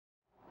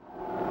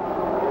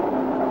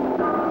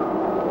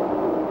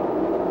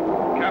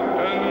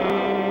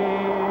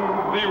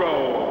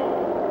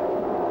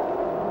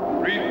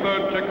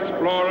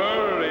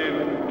explorer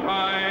in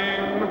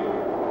time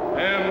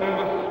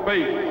and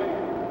space.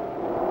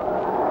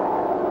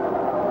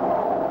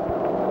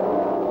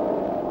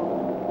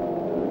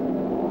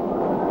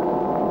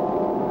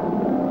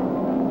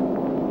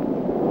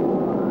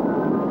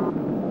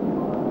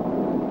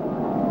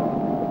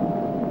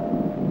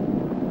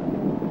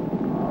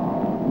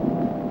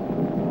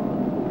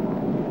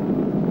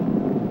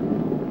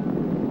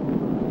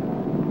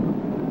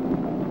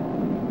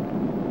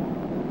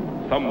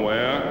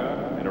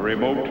 Somewhere in a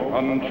remote,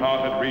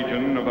 uncharted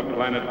region of the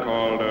planet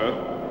called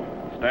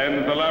Earth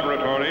stands the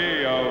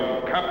laboratory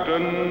of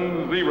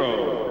Captain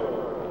Zero.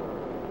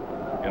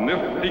 In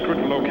this secret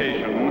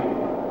location,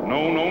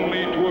 known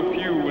only to a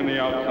few in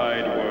the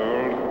outside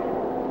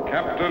world,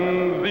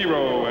 Captain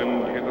Zero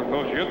and his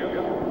associates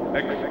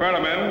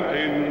experiment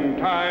in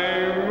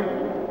time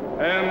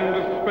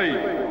and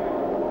space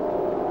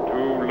to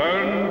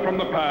learn from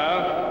the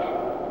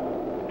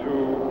past,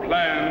 to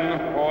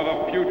plan for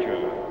the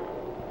future.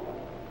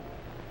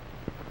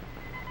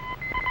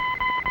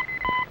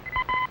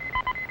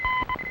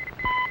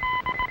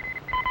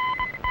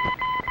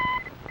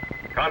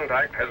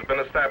 Contact has been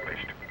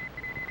established.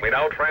 We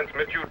now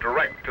transmit you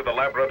direct to the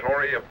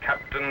laboratory of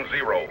Captain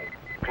Zero.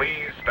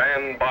 Please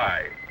stand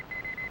by.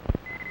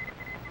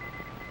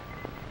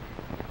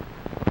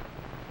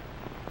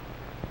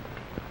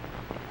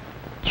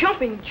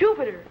 Jumping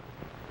Jupiter!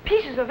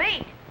 Pieces of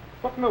 8!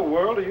 What in the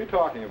world are you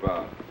talking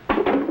about?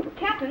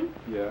 Captain?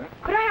 Yeah?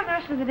 Could I have the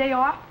rest of the day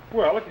off?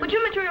 Well, if you... Would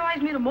you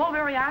materialize me to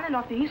Mulberry Island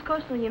off the east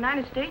coast of the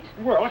United States?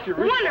 Well, if you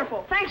really...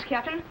 Wonderful! Thanks,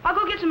 Captain. I'll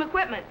go get some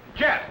equipment.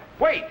 Jet,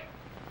 wait!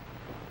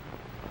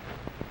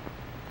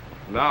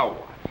 Now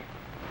what?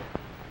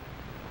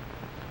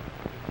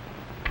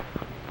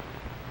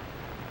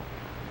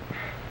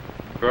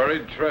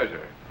 Buried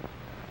treasure.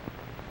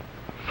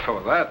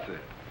 So that's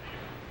it.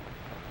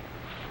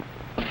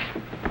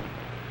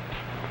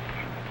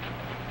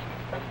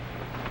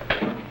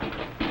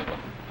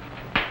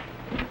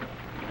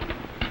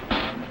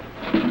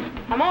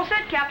 I'm all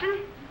set,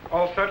 Captain.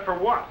 All set for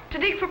what? To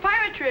dig for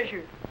pirate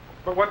treasure.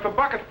 But what's the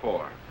bucket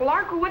for? Well,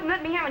 our crew wouldn't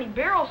let me have any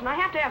barrels, and I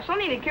have to have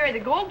something to carry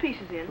the gold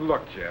pieces in.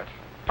 Look, Jet,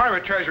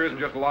 pirate treasure isn't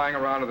just lying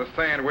around in the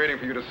sand waiting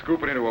for you to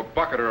scoop it into a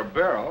bucket or a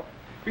barrel.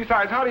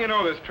 Besides, how do you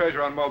know there's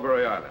treasure on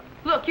Mulberry Island?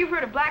 Look, you've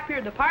heard of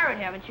Blackbeard the pirate,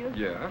 haven't you?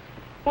 Yes.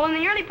 Well, in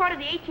the early part of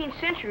the 18th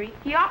century,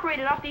 he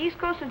operated off the east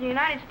coast of the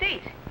United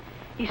States.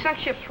 He sunk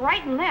ships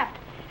right and left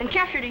and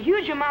captured a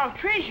huge amount of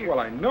treasure. Well,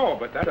 I know,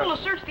 but that... People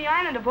searched the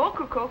island of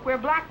Ocracoke, where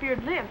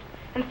Blackbeard lived,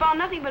 and found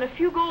nothing but a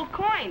few gold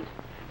coins.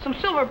 Some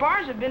silver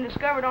bars have been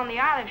discovered on the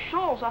Isle of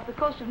Shoals off the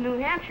coast of New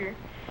Hampshire,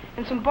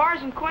 and some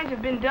bars and coins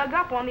have been dug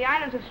up on the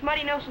islands of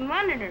Smutty Nose and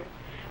Londoner.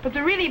 But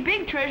the really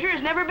big treasure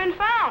has never been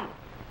found.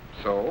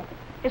 So?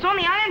 It's on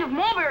the island of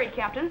Mulberry,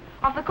 Captain,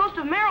 off the coast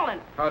of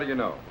Maryland. How do you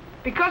know?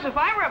 Because if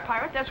I were a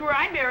pirate, that's where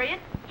I'd bury it.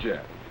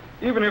 Jet,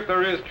 even if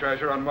there is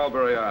treasure on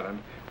Mulberry Island,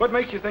 what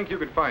makes you think you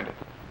could find it?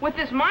 With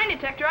this mine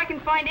detector, I can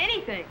find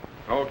anything.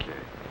 Okay.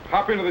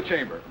 Hop into the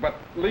chamber, but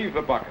leave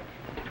the bucket.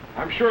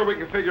 I'm sure we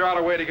can figure out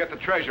a way to get the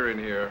treasure in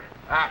here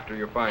after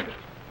you find it.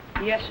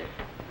 Yes, sir.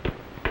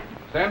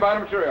 Stand by to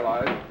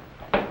materialize.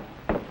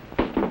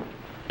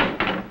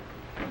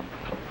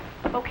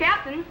 Oh,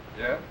 Captain.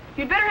 Yeah?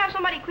 You'd better have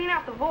somebody clean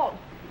out the vault.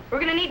 We're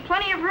going to need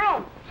plenty of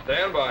room.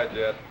 Stand by,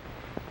 Jet.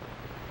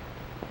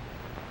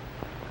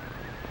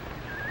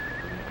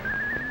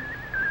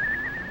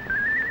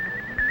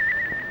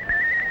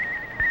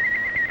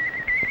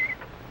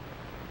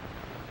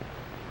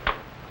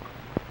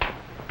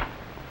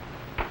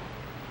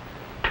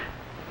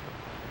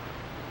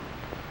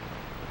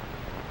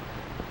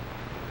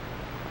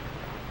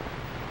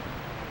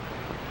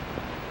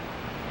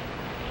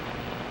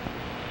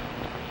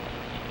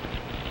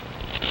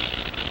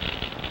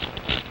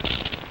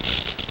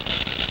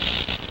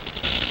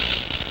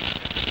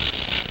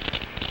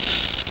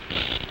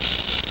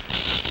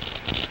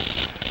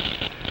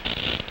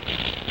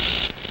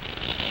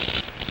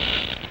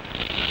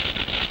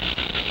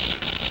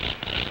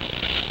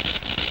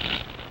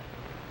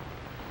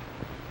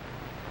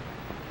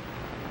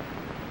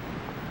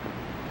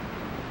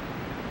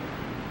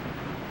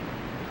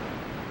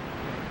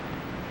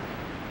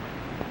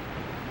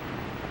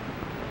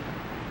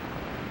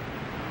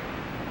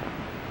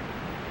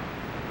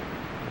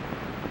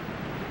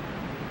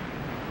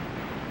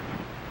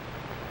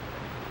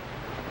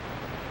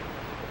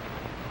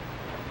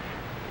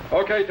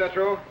 Okay,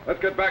 Tetro, let's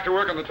get back to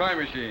work on the time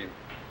machine.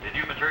 Did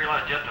you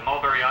materialize Jet to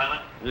Mulberry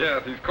Island?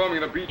 Yes, he's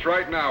combing the beach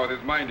right now with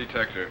his mine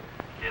detector.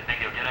 Do you think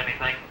he'll get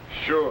anything?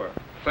 Sure.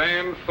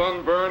 Sand,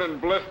 sunburn, and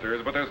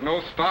blisters, but there's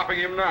no stopping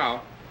him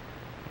now.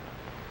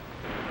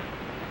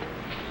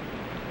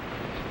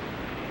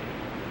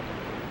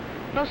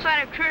 No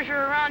sign of treasure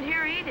around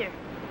here either.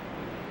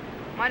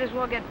 Might as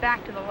well get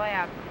back to the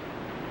lab.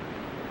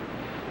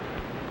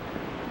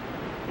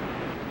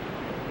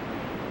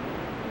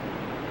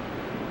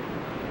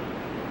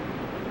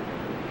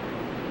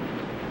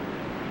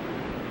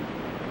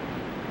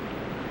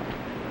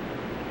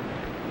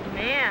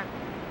 Man,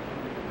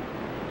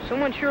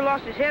 Someone sure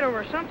lost his head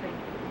over something.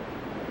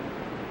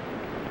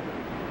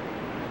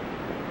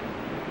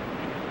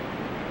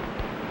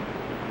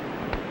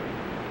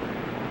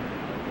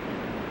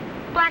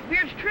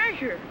 Blackbeard's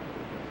treasure.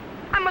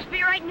 I must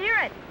be right near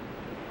it.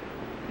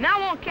 Now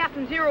won't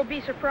Captain Zero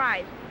be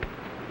surprised?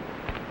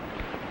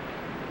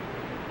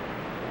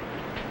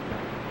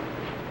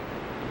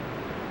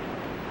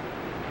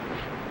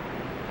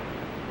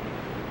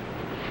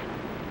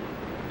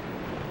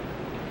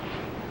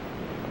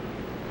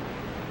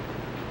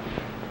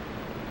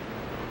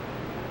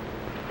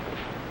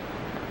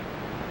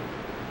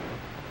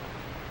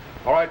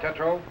 All right,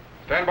 Tetro.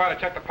 Stand by to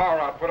check the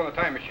power output on the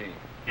time machine.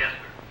 Yes, sir.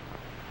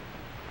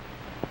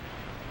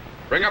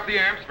 Bring up the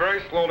amps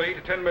very slowly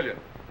to 10 million.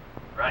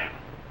 Right.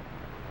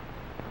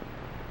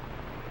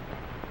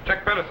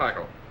 Check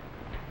pentacycle.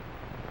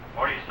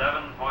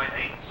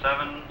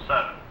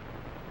 47.877.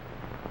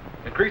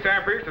 Increase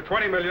amperage to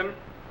 20 million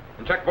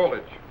and check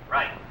voltage.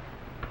 Right.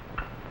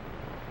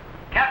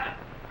 Captain,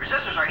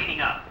 resistors are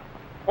heating up.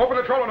 Open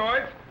the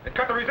solenoids and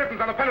cut the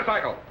resistance on the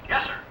pentacycle.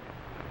 Yes, sir.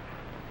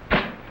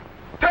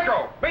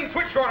 Tetro, main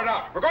switch shorted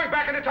out. We're going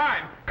back into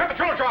time. Cut the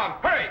trilotron.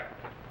 Hurry!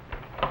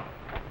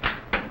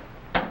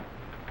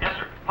 Yes,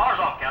 sir. Power's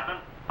off, Captain.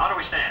 How do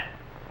we stand?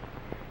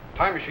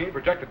 Time machine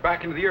projected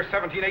back into the year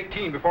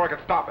 1718 before I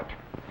could stop it.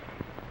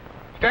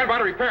 Stand by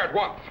to repair it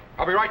once.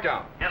 I'll be right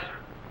down. Yes, sir.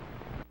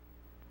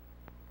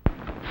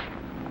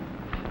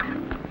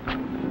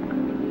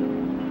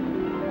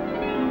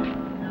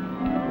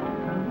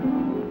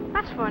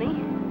 That's funny.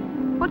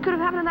 What could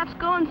have happened to that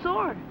skull and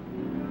sword?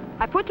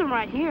 I put them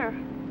right here.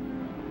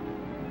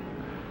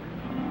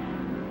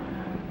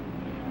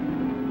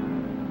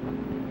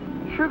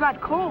 Sure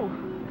got cold.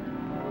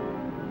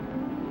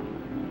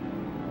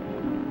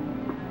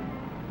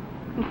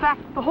 In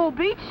fact, the whole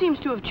beach seems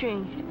to have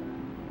changed.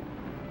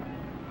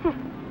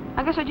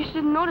 I guess I just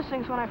didn't notice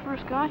things when I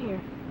first got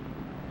here.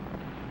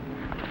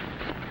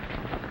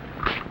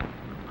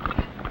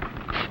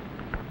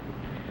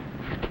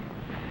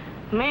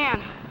 Man,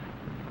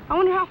 I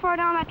wonder how far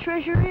down that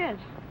treasure is.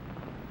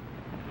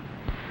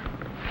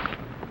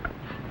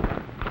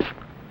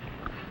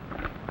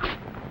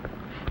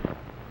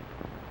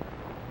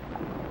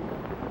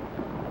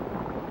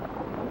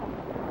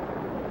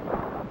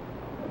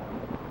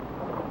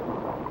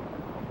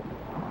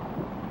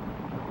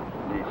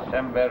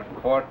 December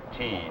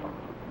 14,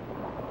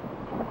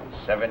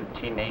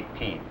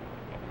 1718.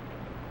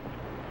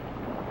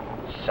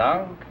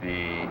 Sunk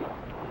the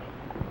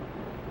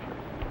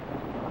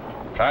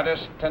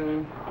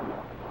Protestant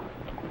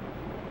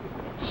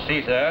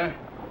Caesar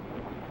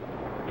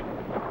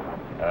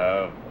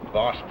of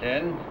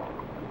Boston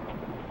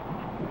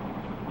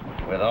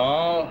with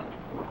all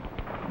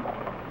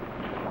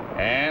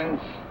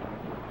hands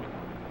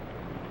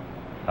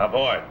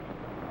aboard.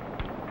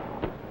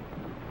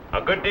 A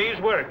good day's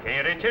work,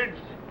 eh, Richards?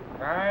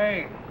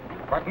 Aye,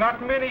 but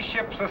not many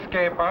ships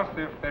escape us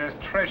if there's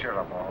treasure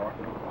aboard.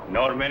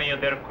 Nor many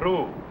of their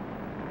crew.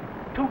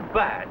 Too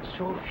bad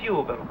so few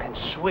of them can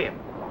swim.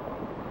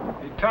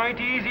 It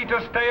ain't easy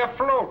to stay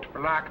afloat,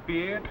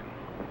 Blackbeard,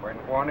 when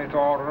one is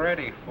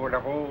already full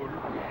of oil.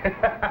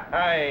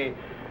 Aye,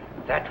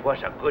 that was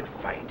a good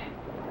fight.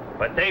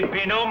 But they'd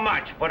be no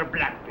match for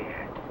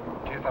Blackbeard.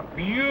 It is a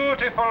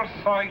beautiful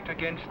sight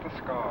against the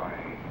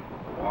sky,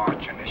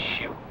 watching a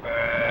ship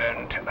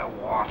burn to the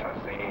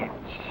water's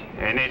edge.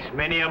 And it's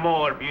many a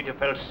more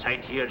beautiful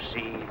sight you'll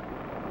see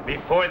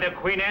before the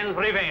Queen Anne's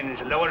Revenge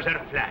lowers her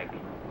flag.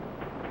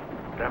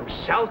 From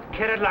South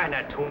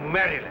Carolina to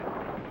Maryland,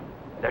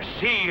 the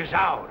sea is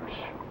ours,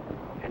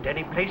 and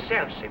any place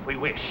else if we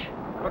wish.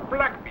 But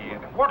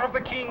Blackbeard, what of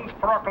the King's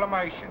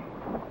proclamation?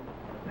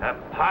 A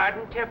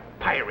pardon to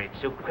pirates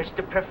who quit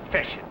the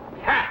profession.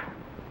 Ha!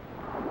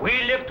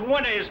 We lift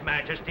one of His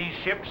Majesty's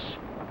ships,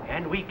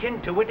 and we can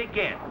do it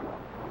again.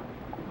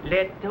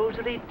 Let those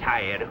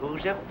retire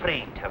who's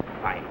afraid to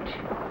fight.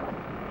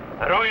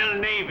 The Royal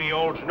Navy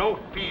holds no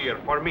fear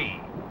for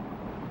me.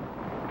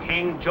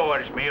 King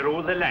George may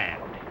rule the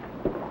land,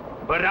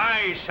 but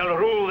I shall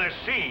rule the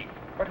sea.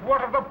 But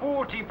what of the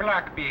booty,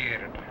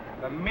 Blackbeard?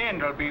 The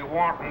men'll be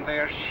wanting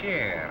their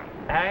share.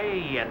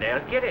 Aye, and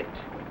they'll get it.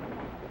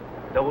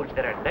 Those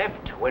that are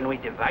left when we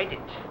divide it.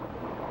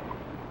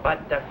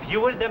 But the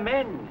fewer the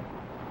men,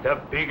 the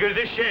bigger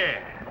the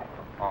share.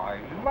 I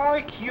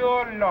like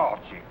your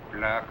logic,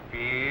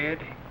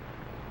 Blackbeard.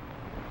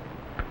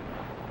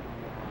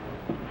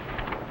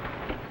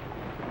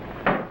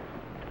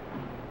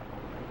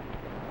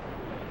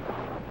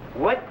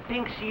 What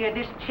thinks ye of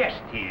this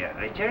chest here,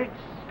 Richards?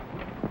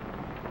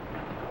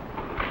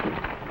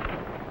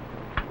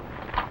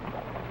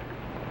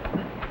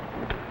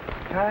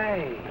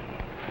 Aye,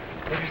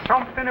 there's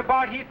something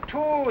about it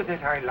too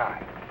that I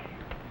like.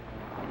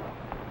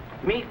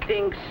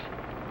 Methinks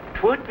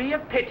 'twould be a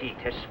pity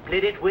to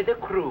split it with the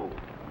crew.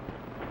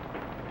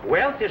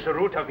 Wealth is the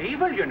root of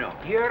evil, you know.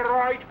 You're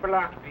right,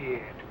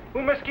 Blackbeard.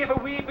 We must give a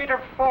wee bit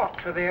of thought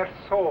to their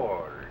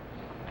souls.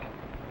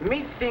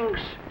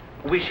 Methinks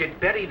we should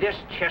bury this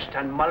chest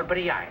on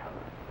Mulberry Isle.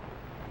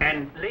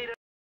 And later,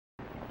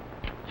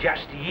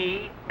 Just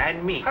ye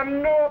and me. A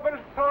noble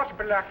thought,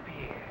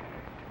 Blackbeard.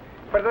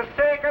 For the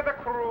sake of the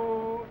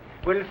crew,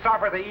 we'll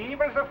suffer the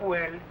evils of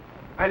will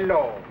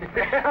alone.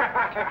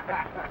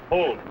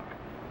 Hold.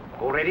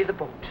 Go ready the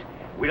boat.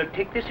 We'll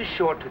take this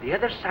ashore to the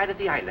other side of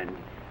the island,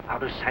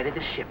 out of sight of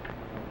the ship.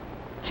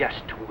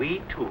 Just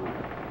we two.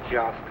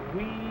 Just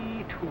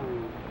we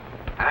two.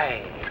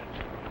 Aye.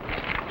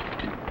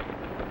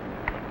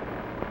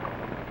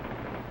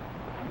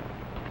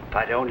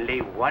 But only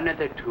one of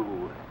the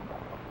two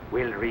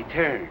will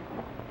return.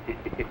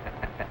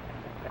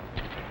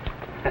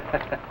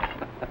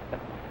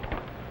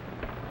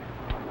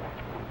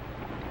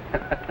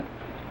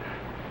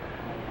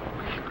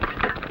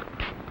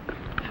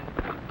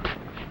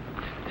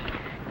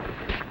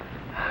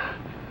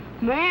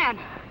 Man,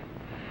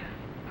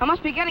 I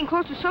must be getting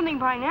close to something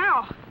by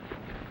now.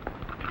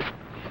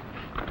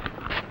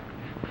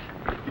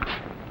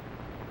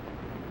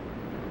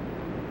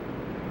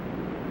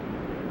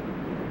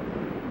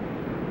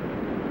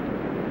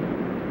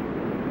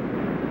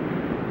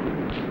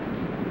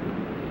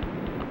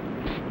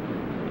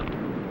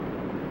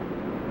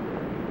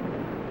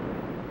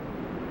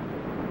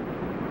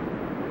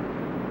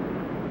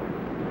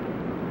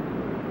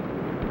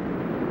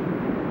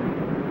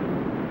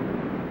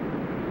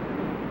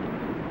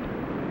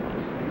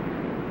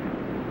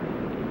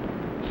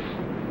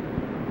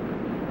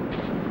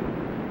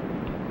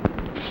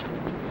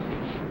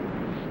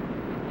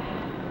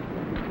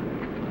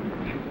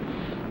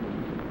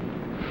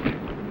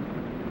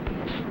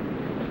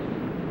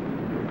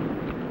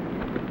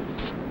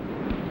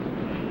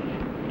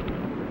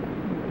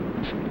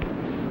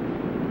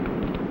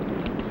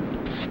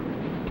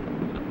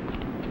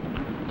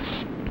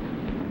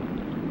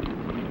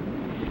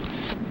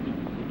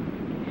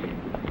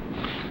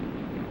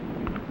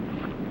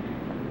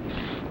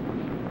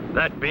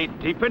 That bait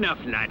deep enough,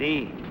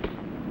 laddie.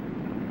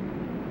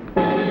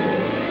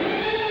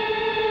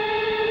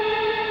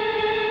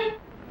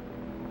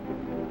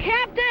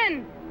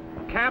 Captain!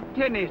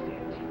 Captain, is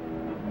it?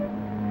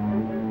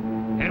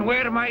 And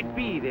where might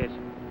be this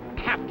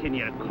captain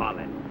you're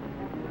calling?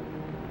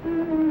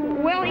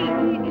 Well,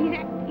 he's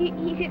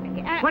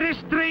at... What a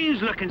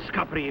strange-looking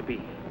scupper you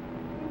be.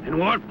 And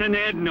warped in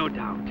head, no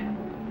doubt.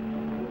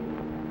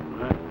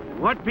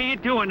 What be you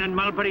doing in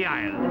Mulberry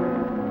Isle?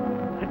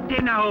 A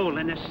dinner hole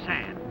in the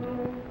sand.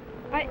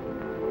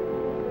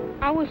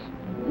 I was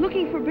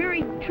looking for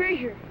buried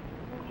treasure.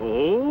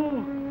 Oh?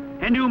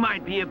 And who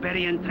might be a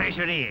burying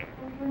treasure here?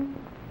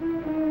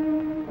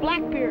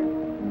 Blackbeard,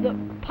 the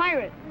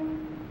pirate.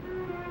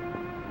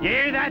 You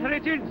hear that,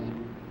 Richards?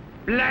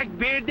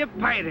 Blackbeard the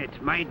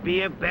pirate might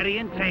be a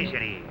burying treasure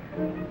here.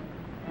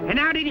 And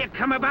how did you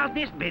come about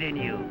this bit of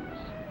news?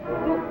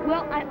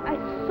 Well, I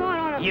saw it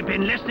on a... You've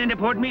been listening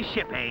aboard me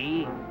ship,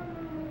 eh?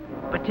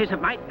 But 'tis a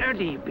might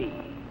early be.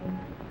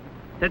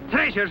 The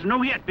treasure's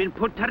no yet been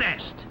put to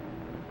rest.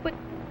 But...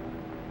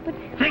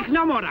 Think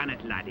no more on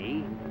it,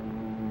 laddie.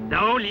 The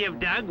hole you've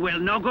dug will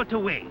no go to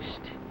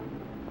waste.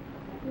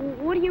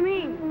 What do you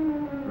mean?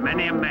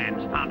 Many a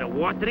man's found a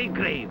watery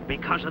grave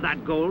because of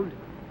that gold.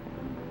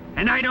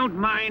 And I don't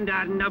mind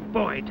adding a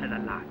boy to the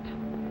lot.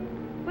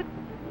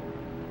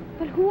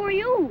 But who are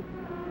you?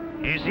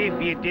 As if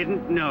you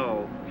didn't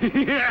know.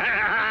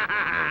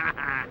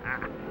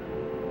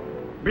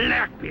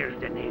 Blackbeard's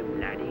the name,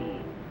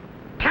 laddie.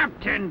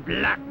 Captain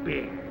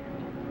Blackbeard.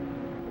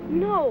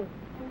 No,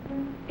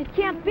 it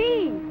can't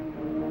be.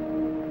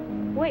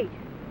 Wait.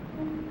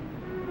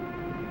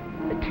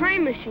 The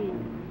time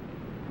machine.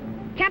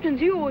 Captain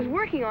Zero was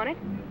working on it.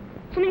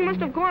 Something must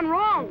have gone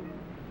wrong.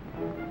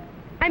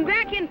 I'm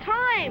back in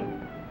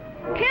time.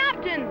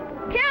 Captain!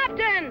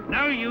 Captain!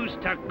 No use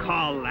to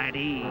call,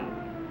 laddie.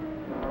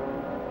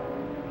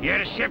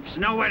 Your ship's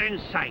nowhere in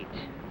sight.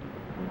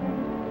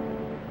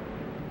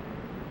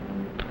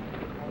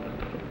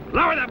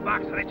 Lower the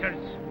box, Richards.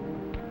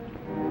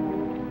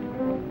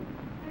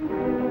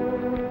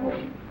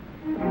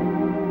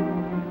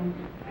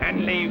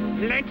 And leave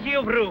plenty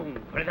of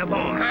room for the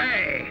boy.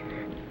 Hey!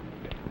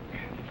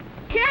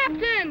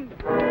 Captain!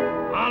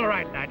 All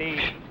right,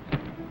 laddie.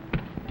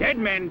 Dead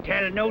men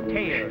tell no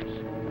tales.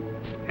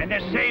 And the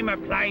same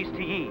applies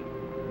to ye.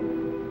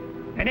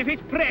 And if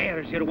it's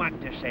prayers you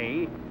want to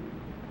say,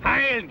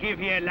 I'll give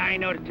you a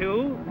line or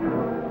two.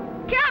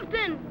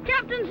 Captain!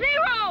 Captain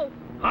Zero!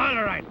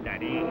 All right,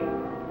 laddie.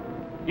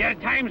 Your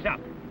time's up.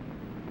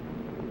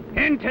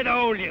 Into the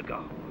hole you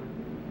go.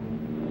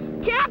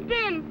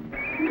 Captain!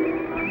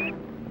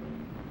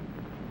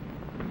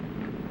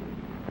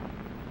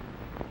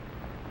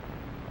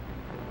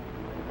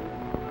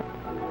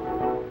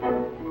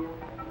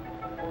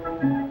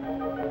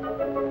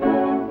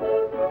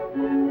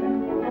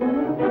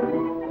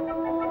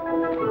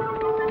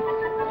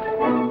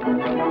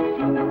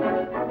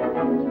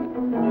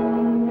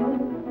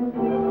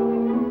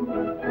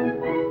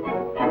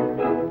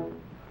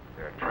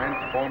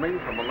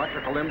 From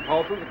electrical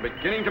impulses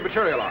beginning to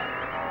materialize.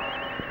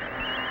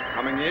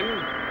 Coming in.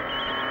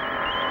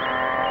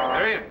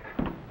 They're in.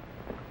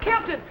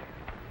 Captain!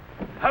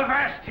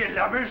 Avast, you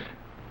lubbers.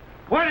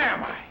 What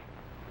am I?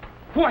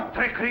 What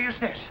trickery is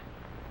this?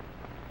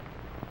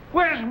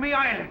 Where's me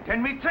island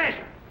and me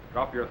treasure?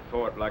 Drop your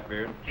sword,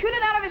 Blackbeard. Shoot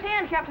it out of his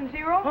hand, Captain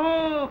Zero.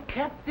 Oh,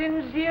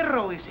 Captain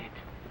Zero, is it?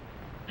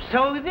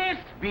 So this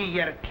be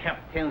your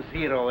Captain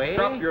Zero, eh?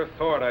 Drop your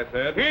sword, I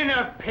said. In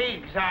a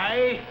pig's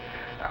eye.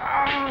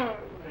 Oh.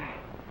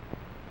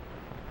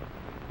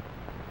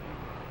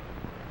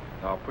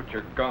 Now put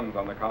your guns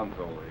on the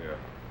console here.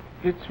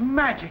 It's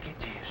magic,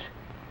 it is.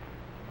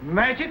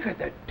 Magic of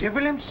the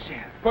devil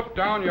himself. Put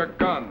down your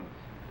guns.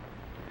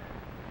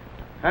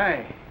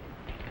 Aye.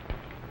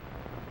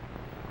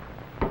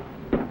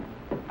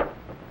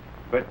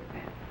 But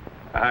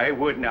I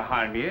wouldn't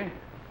harm you,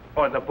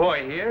 or the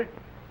boy here.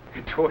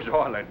 It was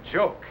all a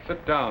joke.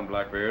 Sit down,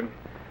 Blackbeard.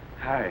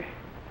 Aye.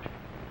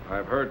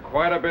 I've heard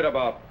quite a bit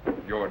about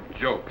your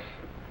jokes,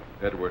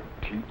 Edward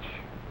Teach.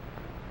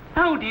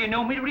 How do you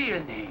know my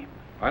real name?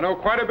 I know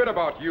quite a bit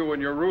about you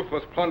and your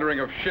ruthless plundering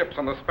of ships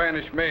on the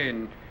Spanish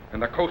Main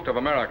and the coast of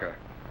America.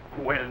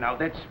 Well, now,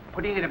 that's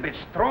putting it a bit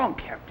strong,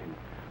 Captain.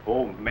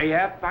 Oh,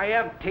 mayhap I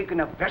have taken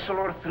a vessel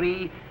or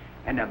three,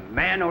 and a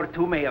man or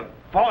two may have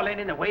fallen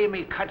in the way of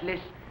me cutlass.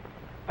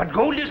 But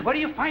gold is where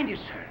you find it,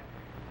 sir,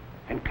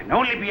 and can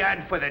only be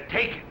had for the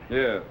taking.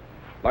 Yes.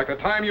 Like the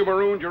time you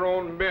marooned your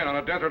own men on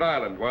a desert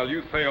island while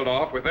you sailed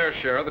off with their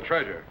share of the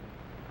treasure.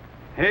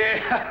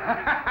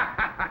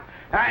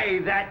 Aye,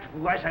 that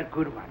was a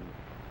good one.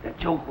 The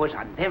joke was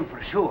on them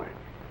for sure.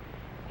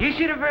 You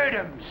should have heard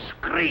them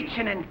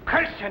screeching and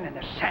cursing in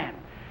the sand.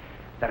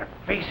 Their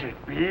faces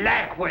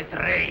black with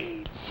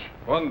rage.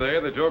 One day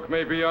the joke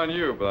may be on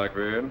you,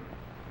 Blackbeard.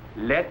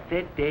 Let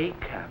the day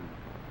come.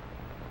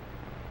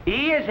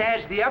 He as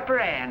has the upper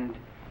hand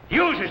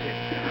uses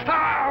it.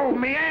 Oh,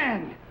 me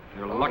hand!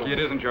 You're lucky it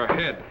isn't your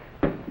head.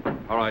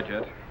 All right,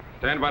 Jet.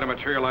 Stand by to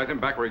materialize him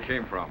back where he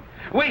came from.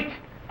 Wait!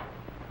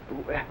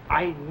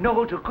 I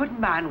know the good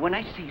man when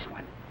I sees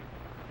one.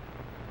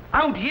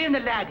 How'd ye and the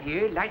lad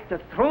here like to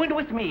throw in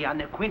with me on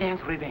the Queen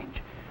Anne's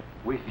Revenge?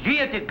 With ye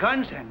at the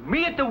guns and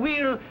me at the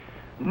wheel,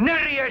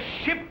 nary a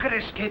ship could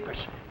escape us.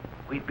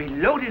 We'd be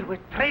loaded with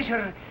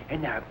treasure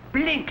in the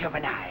blink of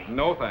an eye.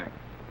 No thanks.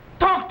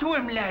 Talk to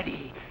him,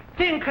 laddie.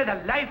 Think of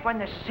the life on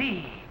the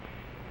sea.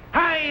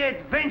 High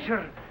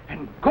adventure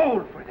and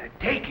gold for the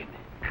taking.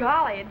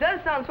 Golly, it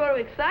does sound sort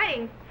of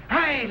exciting.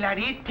 Aye,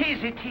 laddie,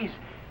 it is.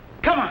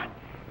 Come on,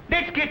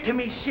 let's get to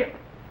me ship.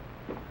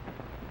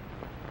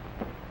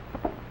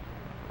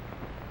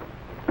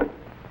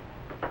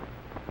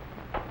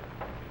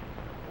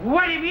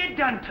 What have you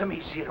done to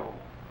me, Zero?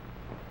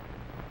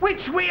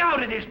 Which way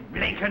out of this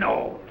blinking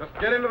hole? Just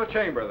get into the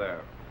chamber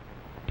there.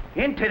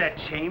 Into the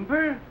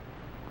chamber?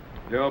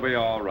 You'll be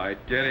all right.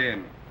 Get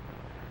in.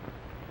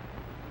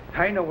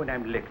 I know when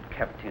I'm licked,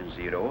 Captain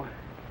Zero.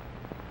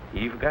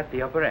 You've got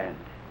the upper hand.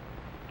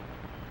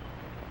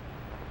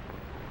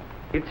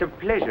 It's a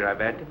pleasure I've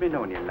had to be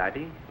known you,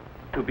 laddie,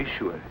 to be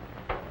sure.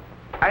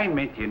 I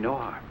meant you no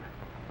harm.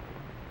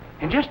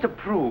 And just to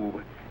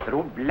prove that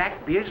old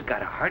Blackbeard's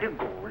got a heart of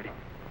gold,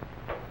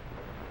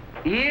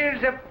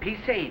 here's a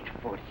piece of 8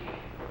 for you.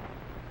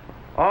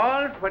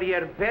 All for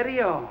your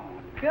very own.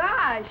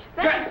 Gosh,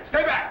 Jet,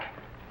 stay back!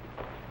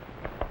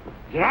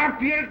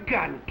 Drop your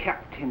gun,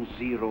 Captain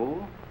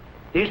Zero.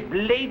 This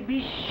blade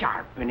be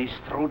sharp and his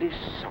throat is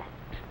soft.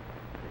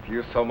 If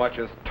you so much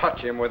as touch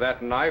him with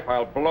that knife,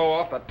 I'll blow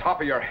off the top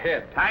of your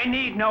head. I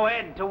need no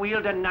head to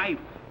wield a knife.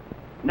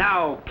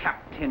 Now,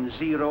 Captain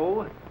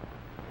Zero,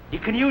 you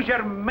can use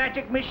your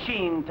magic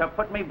machine to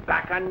put me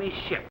back on me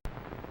ship.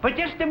 But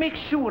just to make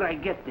sure I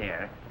get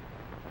there,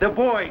 the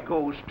boy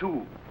goes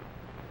too.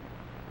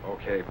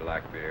 Okay,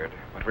 Blackbeard.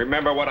 But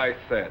remember what I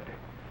said.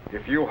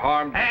 If you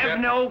harm Have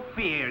Jet... no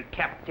fear,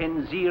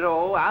 Captain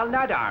Zero. I'll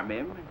not harm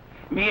him.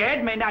 Me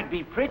head may not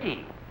be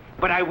pretty,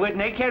 but I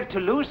wouldn't care to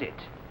lose it.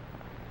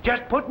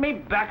 Just put me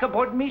back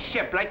aboard me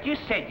ship like you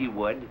said you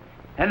would,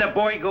 and the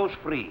boy goes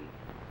free.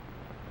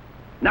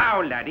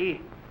 Now,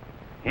 laddie,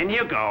 in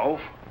you go.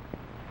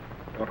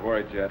 Don't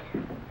worry, Jet.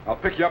 I'll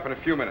pick you up in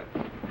a few minutes.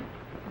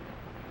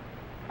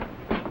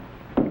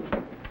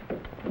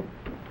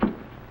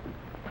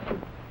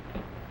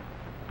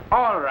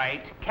 All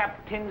right,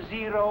 Captain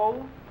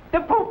Zero.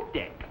 The poop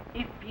deck,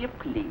 if you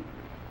please.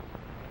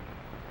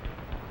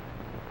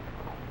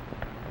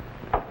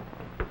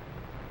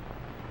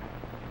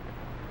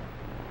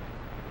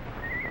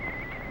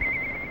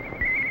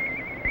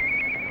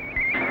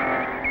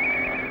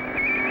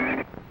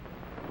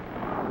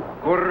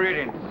 Good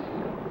riddance.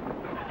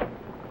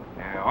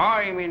 Now,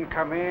 I'm in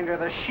command of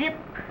the ship,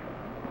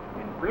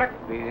 and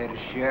Blackbeard's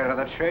share of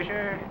the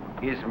treasure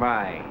is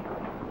mine.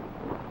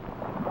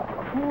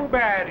 Too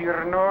bad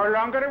you're no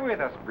longer with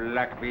us,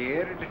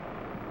 Blackbeard,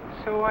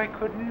 so I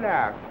could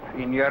laugh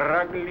in your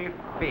ugly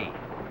face.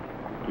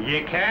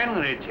 You can,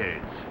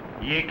 Richards.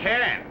 You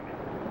can.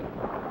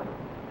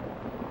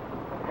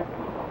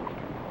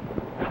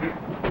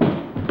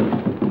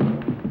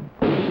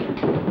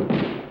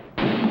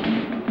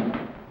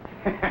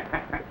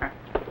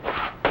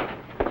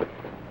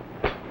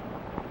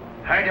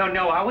 I don't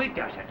know how he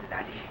does it,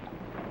 laddie.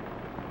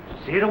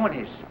 Zero and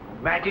his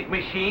magic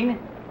machine.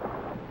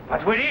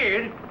 But we're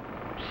here,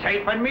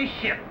 safe on me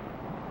ship.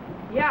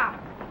 Yeah.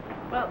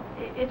 Well,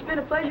 it's been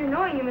a pleasure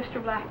knowing you,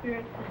 Mr.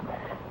 Blackbeard.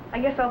 I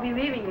guess I'll be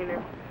leaving you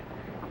now.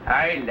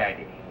 Aye,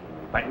 laddie,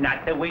 but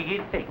not the way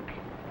you think.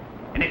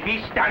 And if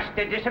he starts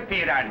to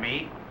disappear on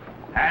me,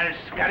 I'll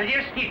scuttle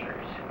your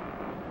skeepers.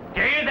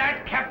 Do you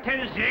that,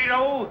 Captain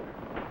Zero?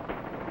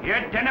 You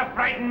dinna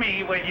frighten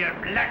me with your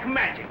black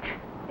magic.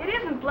 It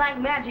isn't black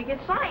magic,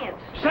 it's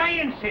science.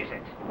 Science is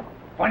it?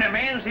 When a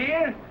man's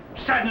here,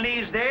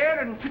 suddenly he's there,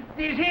 and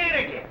he's here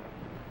again.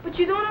 But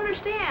you don't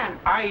understand.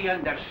 I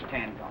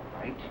understand, all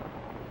right.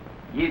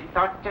 You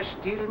thought to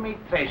steal me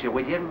treasure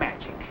with your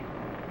magic.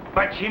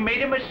 But you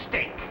made a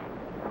mistake.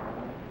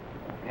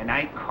 And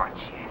I caught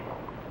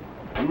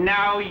you.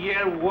 Now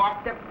you'll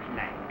walk the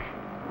plank.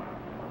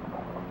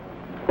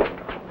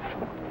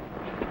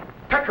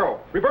 Petro,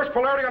 reverse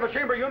polarity on the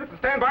chamber units and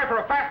stand by for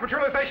a fast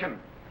materialization.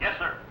 Yes,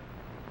 sir.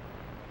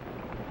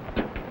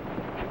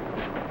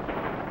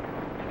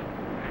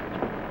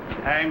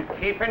 I'm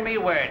keeping me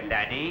word,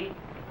 laddie.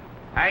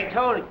 I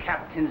told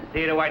Captain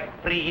Zero I'd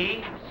free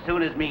ye as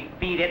soon as me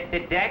feet hit the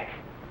deck.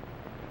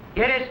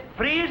 You're as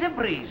free as a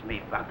breeze,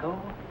 me bucko.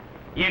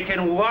 You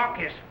can walk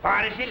as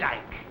far as you like.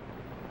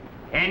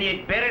 And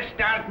you'd better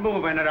start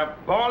moving or a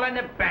ball in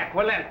the back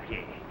will help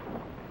you.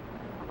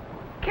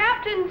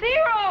 Captain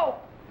Zero!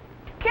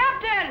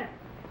 Captain!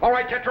 All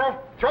right, Tetro,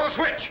 throw the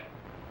switch.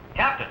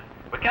 Captain,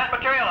 we can't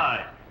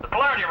materialize. The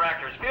polarity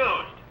reactor's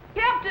fused.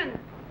 Captain!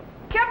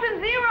 Captain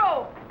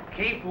Zero!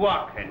 Keep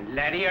walking,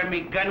 laddie, or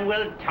me gun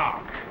will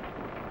talk.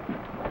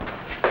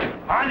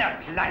 On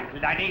a plank,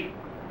 laddie.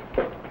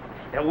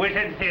 The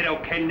Wizard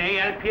Zero can nae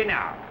help you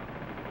now.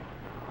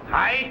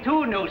 I,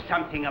 too, know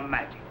something of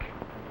magic.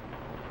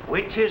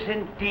 Witches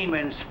and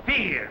demons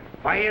fear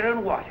fire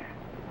and water.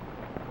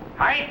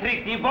 I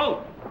trick ye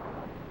both.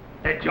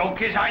 The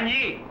joke is on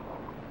ye.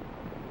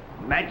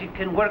 Magic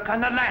can work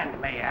on the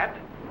land, mayhap,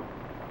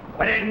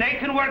 but it nae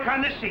can work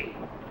on the sea.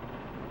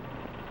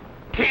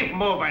 Keep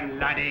moving,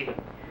 laddie.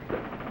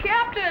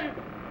 Captain!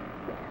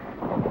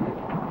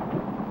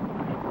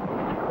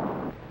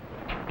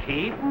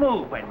 Keep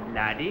moving,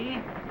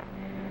 laddie.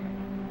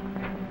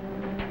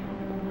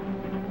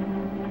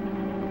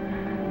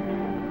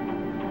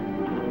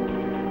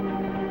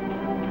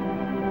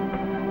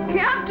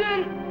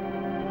 Captain!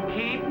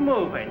 Keep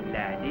moving,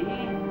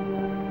 laddie.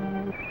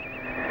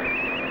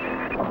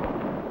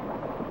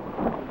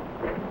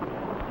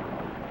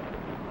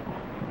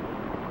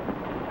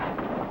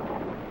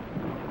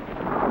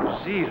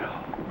 Zero.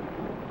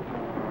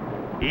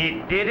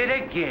 He did it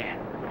again.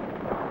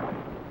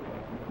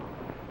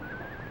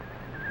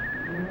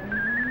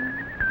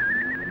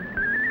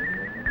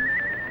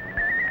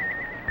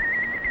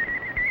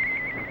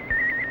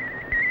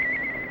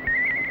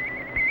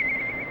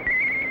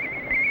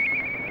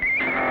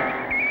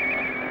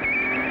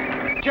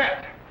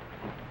 Jet!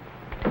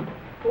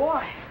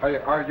 Boy.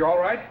 Are you all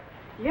right?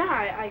 Yeah,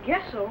 I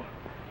guess so.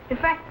 In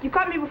fact, you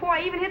caught me before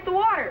I even hit the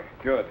water.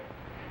 Good.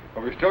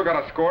 But we've still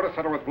got a score to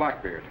settle with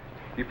Blackbeard.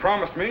 He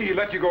promised me he'd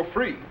let you go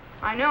free.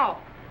 I know.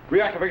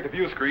 Reactivate the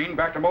view screen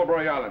back to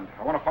Mulberry Island.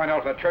 I want to find out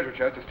if that treasure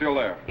chest is still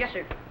there. Yes,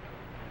 sir.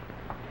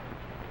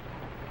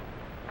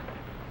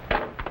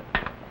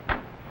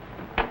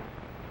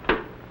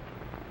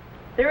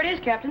 There it is,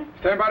 Captain.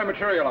 Stand by to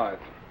materialize.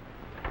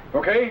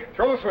 Okay,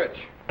 throw the switch.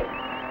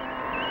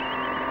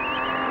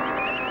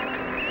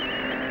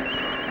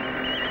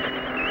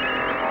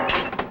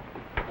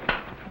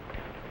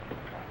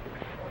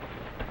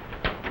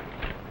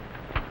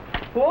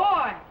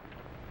 Boy!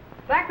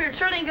 Blackbeard's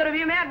certainly going to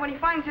be mad when he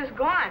finds this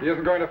gone. He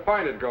isn't going to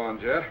find it gone,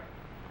 Jet.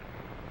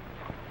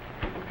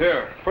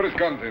 Here, put his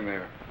guns in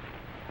there.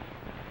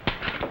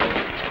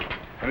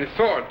 And his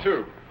sword,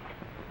 too.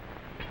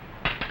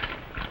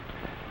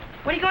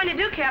 What are you going to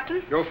do,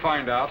 Captain? You'll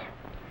find out.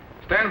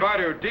 Stand by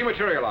to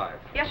dematerialize.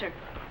 Yes, sir.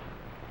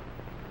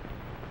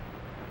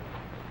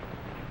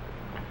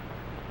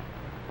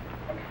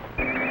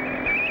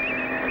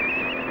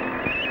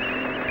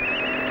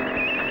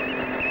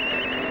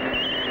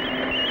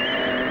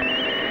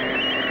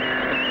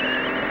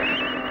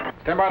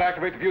 Stand by to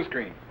activate the view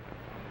screen.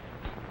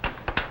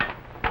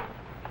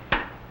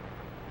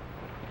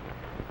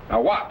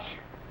 Now watch.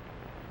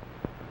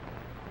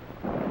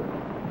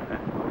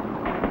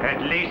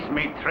 At least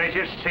me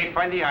treasure's safe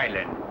on the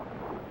island,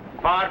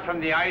 far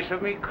from the eyes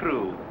of me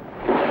crew.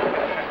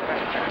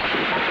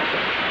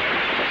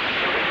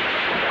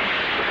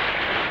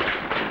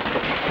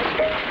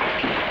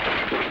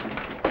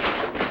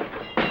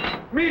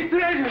 Me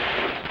treasure!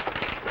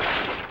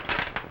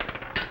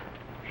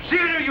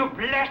 Zero, you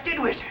blasted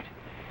wizard!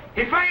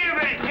 If I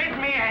ever get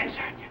me hands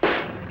on you.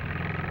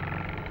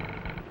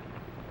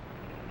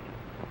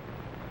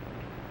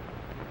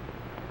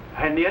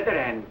 On the other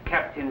hand,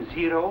 Captain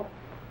Zero,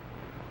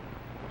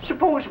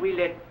 suppose we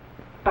let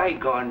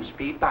bygones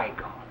be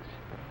bygones.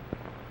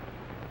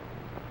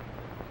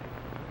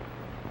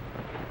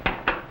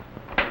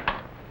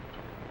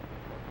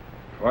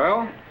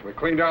 Well, we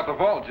cleaned out the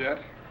vault, Jet,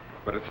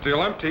 but it's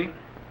still empty.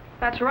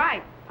 That's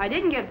right. I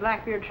didn't get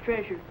Blackbeard's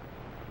treasure.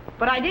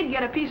 But I did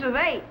get a piece of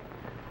 8.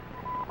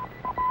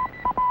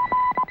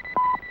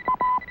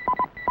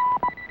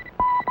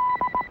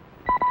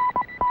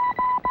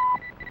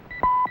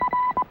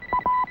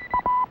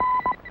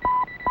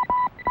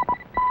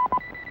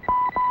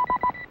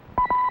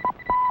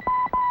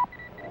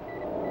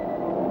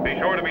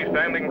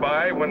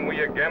 stand by when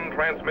we again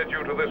transmit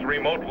you to this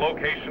remote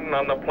location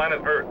on the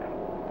planet Earth,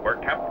 where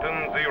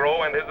Captain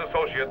Zero and his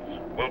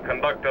associates will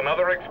conduct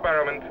another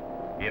experiment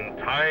in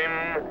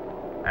time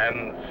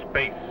and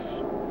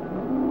space.